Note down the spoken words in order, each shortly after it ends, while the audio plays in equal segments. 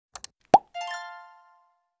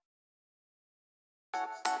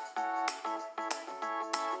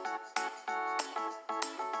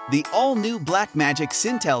The all-new Blackmagic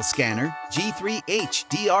Cintel Scanner G3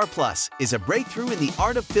 HDR+ is a breakthrough in the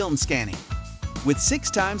art of film scanning. With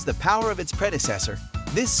 6 times the power of its predecessor,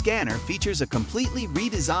 this scanner features a completely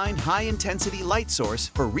redesigned high-intensity light source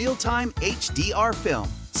for real-time HDR film,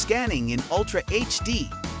 scanning in Ultra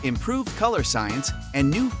HD, improved color science,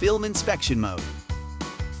 and new film inspection mode.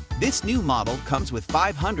 This new model comes with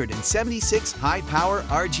 576 high-power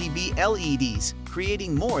RGB LEDs,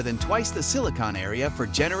 creating more than twice the silicon area for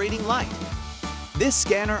generating light. This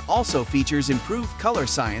scanner also features improved color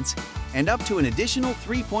science and up to an additional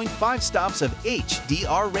 3.5 stops of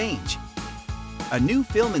HDR range. A new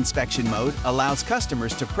film inspection mode allows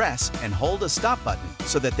customers to press and hold a stop button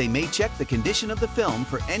so that they may check the condition of the film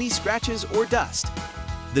for any scratches or dust.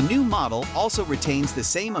 The new model also retains the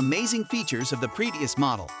same amazing features of the previous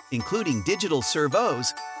model, including digital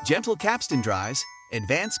servos, gentle capstan drives,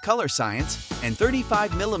 advanced color science, and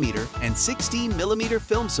 35mm and 16mm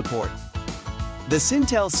film support. The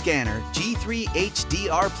Cintel Scanner G3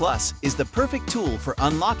 HDR+ is the perfect tool for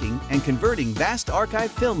unlocking and converting vast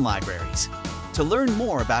archive film libraries. To learn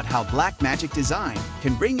more about how Blackmagic Design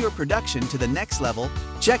can bring your production to the next level,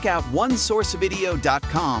 check out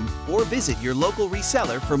onesourcevideo.com or visit your local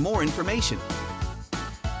reseller for more information.